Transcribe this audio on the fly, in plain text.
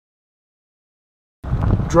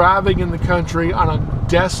driving in the country on a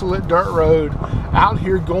desolate dirt road out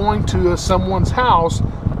here going to someone's house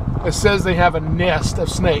that says they have a nest of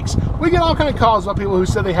snakes. We get all kind of calls about people who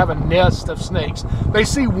say they have a nest of snakes. They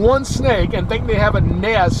see one snake and think they have a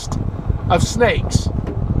nest of snakes.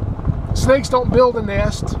 Snakes don't build a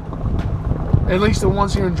nest. At least the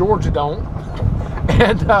ones here in Georgia don't.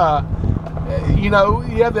 And, you know,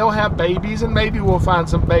 yeah, they'll have babies, and maybe we'll find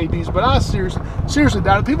some babies, but I seriously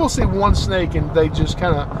doubt it. People see one snake and they just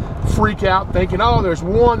kind of freak out thinking, oh, there's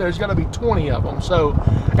one, there's got to be 20 of them. So,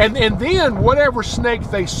 and then whatever snake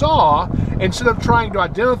they saw, instead of trying to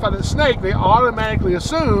identify the snake, they automatically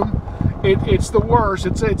assume it's the worst.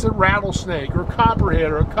 It's a rattlesnake or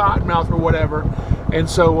copperhead or a cottonmouth or whatever. And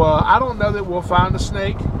so I don't know that we'll find a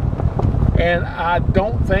snake, and I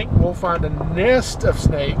don't think we'll find a nest of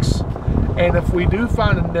snakes. And if we do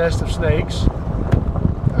find a nest of snakes,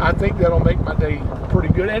 I think that'll make my day pretty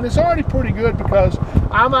good. And it's already pretty good because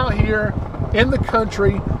I'm out here in the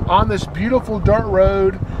country on this beautiful dirt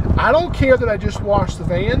road. I don't care that I just washed the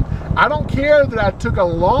van. I don't care that I took a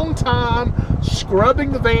long time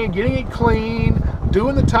scrubbing the van, getting it clean,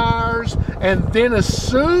 doing the tires, and then as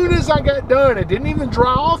soon as I got done, it didn't even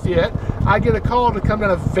dry off yet, I get a call to come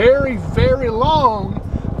down a very, very long,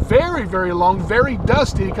 very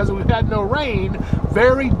dusty, because we've had no rain,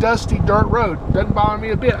 very dusty dirt road. Doesn't bother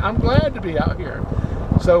me a bit. I'm glad to be out here.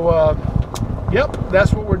 So, yep,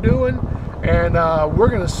 that's what we're doing, and we're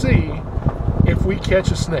going to see if we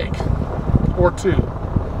catch a snake or two.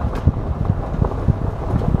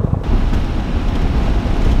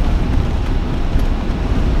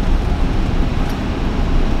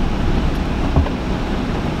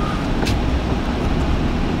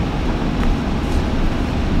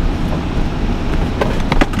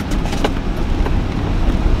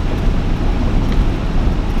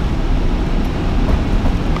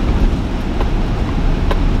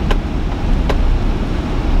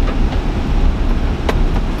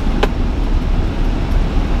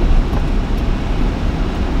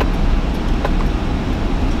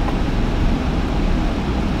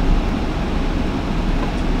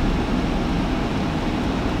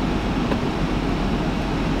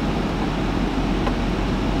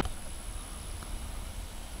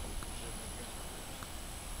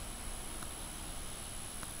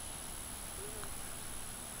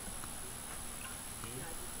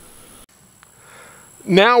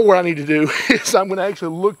 Now what I need to do is I'm going to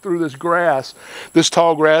actually look through this grass, this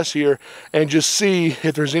tall grass here, and just see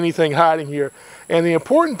if there's anything hiding here. And the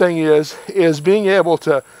important thing is being able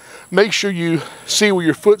to make sure you see where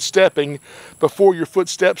your foot's stepping before your foot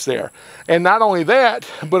steps there. And not only that,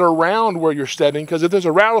 but around where you're stepping, because if there's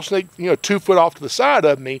a rattlesnake, you know, 2 foot off to the side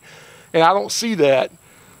of me, and I don't see that,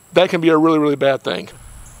 that can be a really, really bad thing.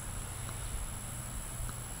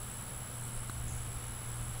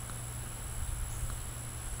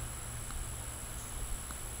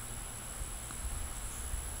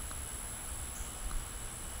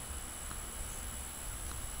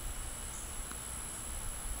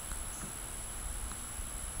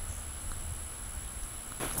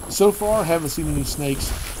 So far, I haven't seen any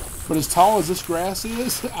snakes, but as tall as this grass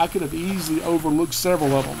is, I could have easily overlooked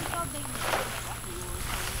several of them.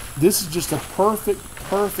 This is just a perfect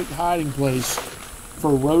hiding place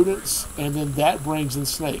for rodents, and then that brings in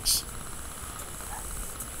snakes.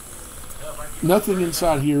 Nothing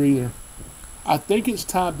inside here either. I think it's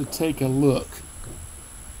time to take a look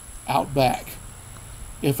out back.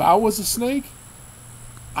 If I was a snake,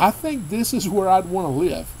 I think this is where I'd want to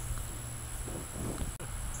live.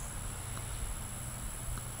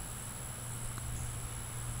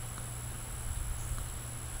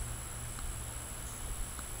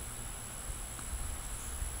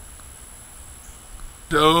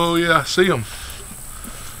 Oh yeah, I see them.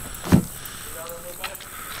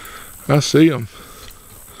 I see them.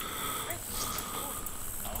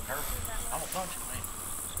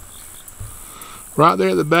 Right there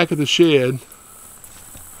at the back of the shed,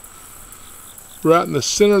 right in the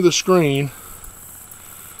center of the screen,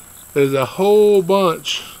 there's a whole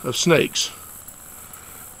bunch of snakes.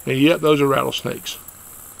 And yep, those are rattlesnakes.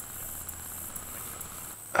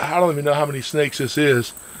 I don't even know how many snakes this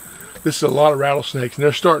is. This is a lot of rattlesnakes, and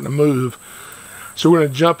they're starting to move. So we're going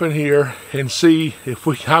to jump in here and see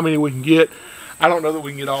how many we can get. I don't know that we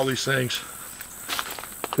can get all these things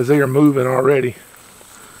because they are moving already.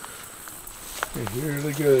 And here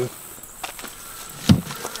they go.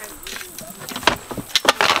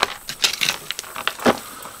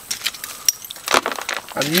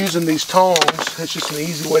 I'm using these tongs. That's just an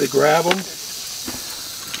easy way to grab them.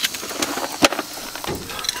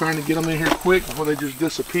 Trying to get them in here quick before they just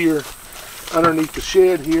disappear underneath the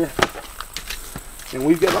shed here. And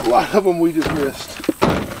we've got a lot of them we just missed.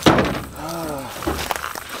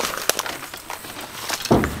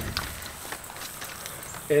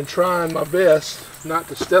 And trying my best not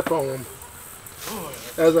to step on them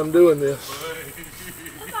as I'm doing this.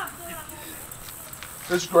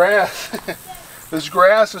 This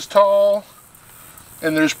grass is tall,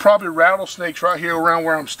 and there's probably rattlesnakes right here around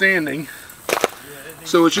where I'm standing.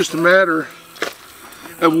 So it's just a matter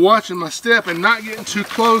of watching my step and not getting too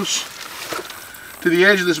close to the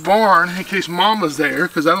edge of this barn in case Mama's there,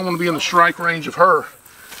 because I don't want to be in the strike range of her.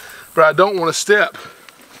 But I don't want to step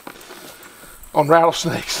on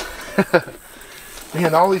rattlesnakes.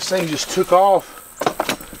 Man, all these things just took off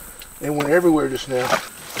and went everywhere just now.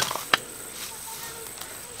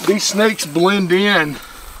 These snakes blend in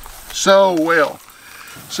so well.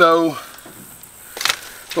 So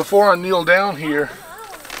before I kneel down here,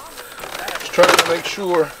 just trying to make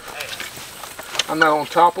sure I'm not on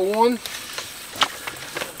top of one,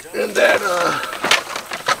 and that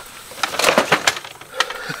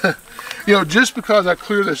you know, just because I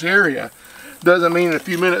clear this area doesn't mean in a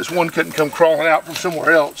few minutes one couldn't come crawling out from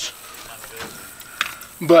somewhere else.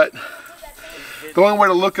 But the only way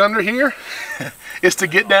to look under here is to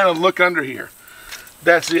get down and look under here.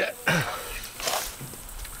 That's it.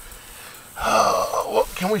 What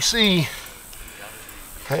can we see?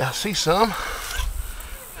 Okay, I see some.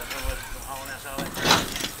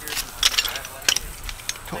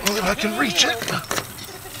 Don't know if I can reach it.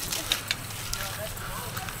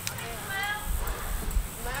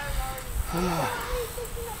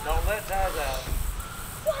 Don't let ties out.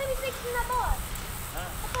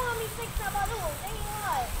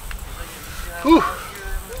 Whew.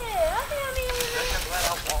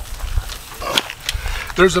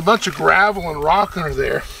 There's a bunch of gravel and rock under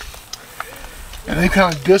there, and they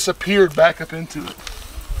kind of disappeared back up into it.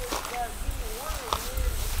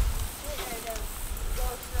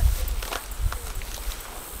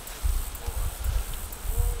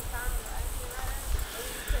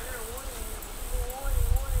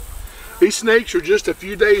 These snakes are just a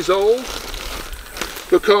few days old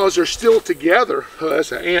because they're still together. Oh,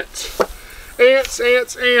 that's an ants. Ants,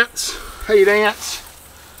 ants, ants. Hate ants.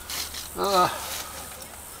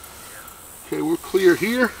 Okay, we're clear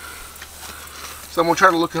here. So I'm gonna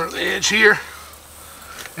try to look under the edge here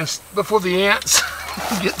and before the ants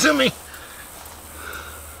get to me.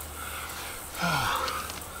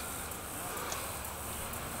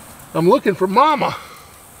 I'm looking for Mama.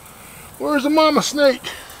 Where's the Mama snake?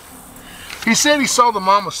 He said he saw the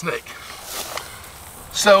Mama snake.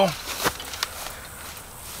 So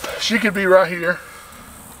she could be right here.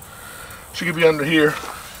 She could be under here.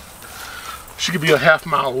 She could be a half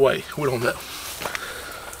mile away. We don't know.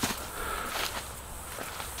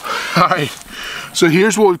 Alright, so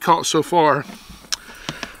here's what we've caught so far.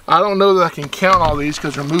 I don't know that I can count all these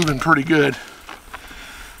because they're moving pretty good.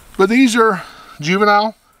 But these are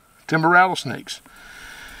juvenile timber rattlesnakes.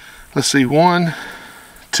 Let's see, 1,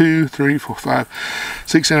 2, 3, 4, 5,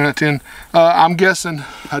 6, 7, 8, 10. I'm guessing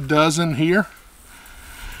a dozen here.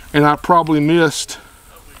 And I probably missed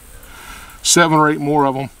 7 or 8 more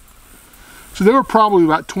of them. So there were probably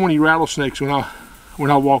about 20 rattlesnakes when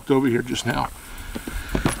I walked over here just now.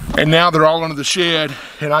 And now they're all under the shed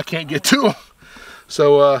and I can't get to them.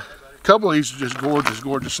 So a couple of these are just gorgeous,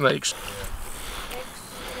 gorgeous snakes.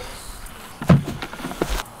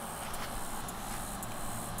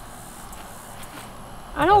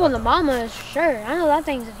 I know when the mama is for sure. I know that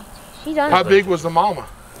thing's she's on. How big was the mama?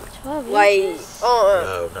 12 Like, inches.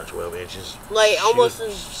 no, not 12 inches. Like almost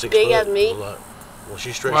as big as me. When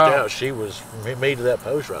she stretched out, she was made to that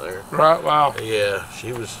post right there. Right, wow. Yeah,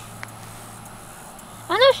 she was.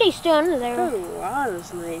 I know she's still under there. There's a lot of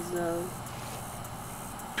snakes though.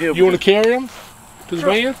 You want to carry them to the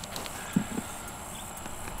van?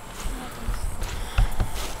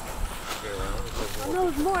 I know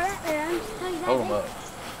there's more out there. I'm just telling you that. Hold them up.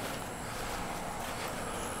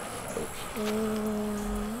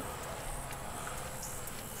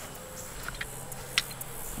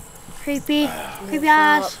 Creepy. Creepy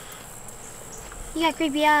eyes. You got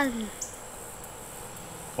creepy eyes.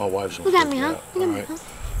 My wife's on. Look at me, huh? Look at me, huh?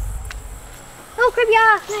 Oh, creepy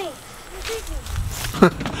eyes, snake.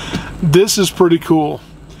 This is pretty cool.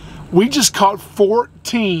 We just caught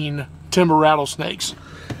 14 timber rattlesnakes.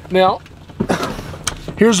 Now,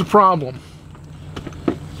 here's the problem.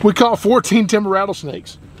 We caught 14 timber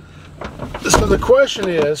rattlesnakes. So the question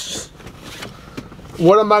is,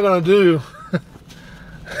 what am I going to do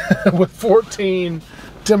with 14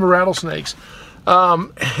 timber rattlesnakes?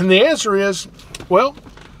 And the answer is, well,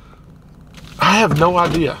 I have no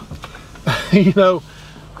idea. You know,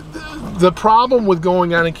 The problem with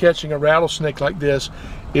going out and catching a rattlesnake like this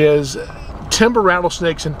is timber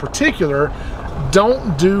rattlesnakes in particular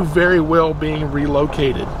don't do very well being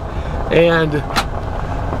relocated. And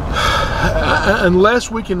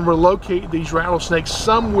unless we can relocate these rattlesnakes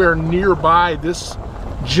somewhere nearby this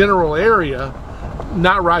general area,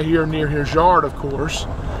 not right here near his yard, of course.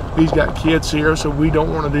 He's got kids here, so we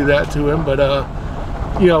don't want to do that to him. But,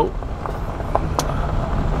 you know,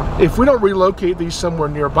 if we don't relocate these somewhere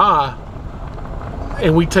nearby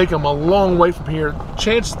and we take them a long way from here, the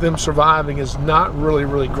chance of them surviving is not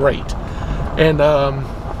really great. And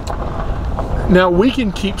now we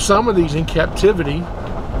can keep some of these in captivity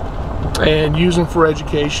and use them for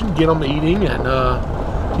education, get them eating,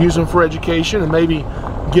 and use them for education, and maybe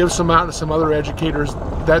give some out to some other educators,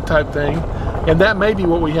 that type thing. And that may be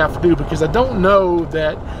what we have to do, because I don't know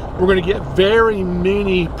that we're going to get very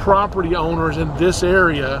many property owners in this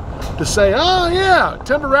area to say, oh yeah,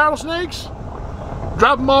 timber rattlesnakes,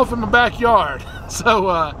 drop them off in the backyard.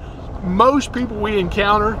 So most people we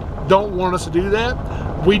encounter don't want us to do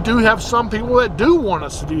that. We do have some people that do want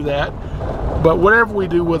us to do that, but whatever we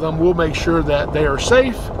do with them, we'll make sure that they are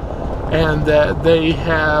safe and that they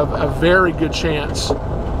have a very good chance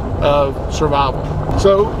of survival.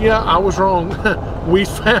 So yeah, I was wrong. We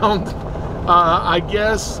found, I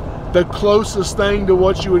guess, the closest thing to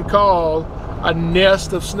what you would call a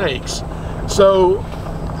nest of snakes. So,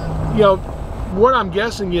 you know, what I'm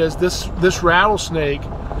guessing is this rattlesnake,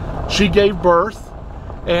 she gave birth,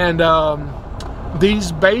 and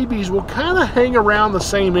these babies will kind of hang around the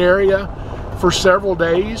same area for several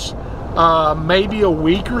days, maybe a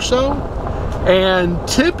week or so. And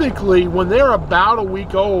typically when they're about a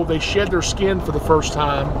week old, they shed their skin for the first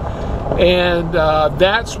time, and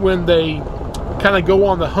that's when they kind of go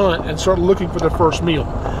on the hunt and start looking for their first meal.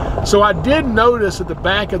 So I did notice at the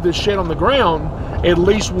back of this shed on the ground at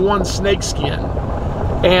least one snake skin,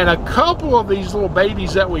 and a couple of these little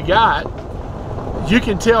babies that we got, you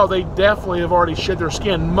can tell they definitely have already shed their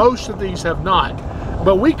skin. Most of these have not,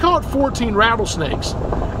 but we caught 14 rattlesnakes,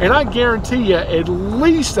 and I guarantee you at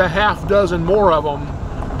least a half dozen more of them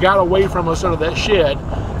got away from us under that shed,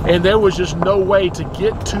 and there was just no way to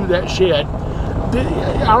get to that shed.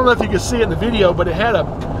 I don't know if you can see it in the video, but it had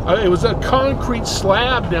it was a concrete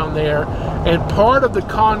slab down there, and part of the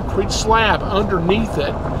concrete slab underneath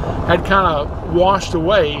it had kind of washed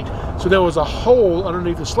away, so there was a hole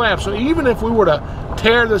underneath the slab. So even if we were to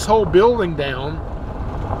tear this whole building down,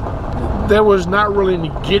 there was not really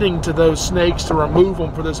any getting to those snakes to remove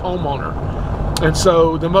them for this homeowner. And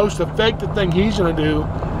so the most effective thing he's going to do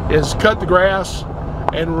is cut the grass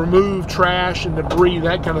and remove trash and debris,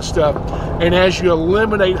 that kind of stuff. And as you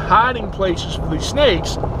eliminate hiding places for these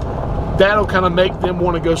snakes, that'll kind of make them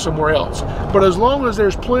want to go somewhere else. But as long as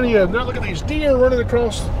there's plenty of, now look at these deer running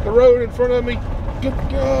across the road in front of me. Good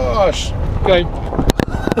gosh. Okay.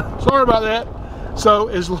 Sorry about that. So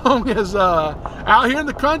as long as out here in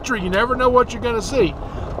the country, you never know what you're going to see.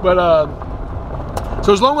 But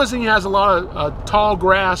so as long as he has a lot of tall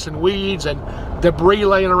grass and weeds and debris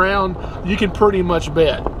laying around, you can pretty much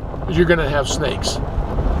bet you're going to have snakes.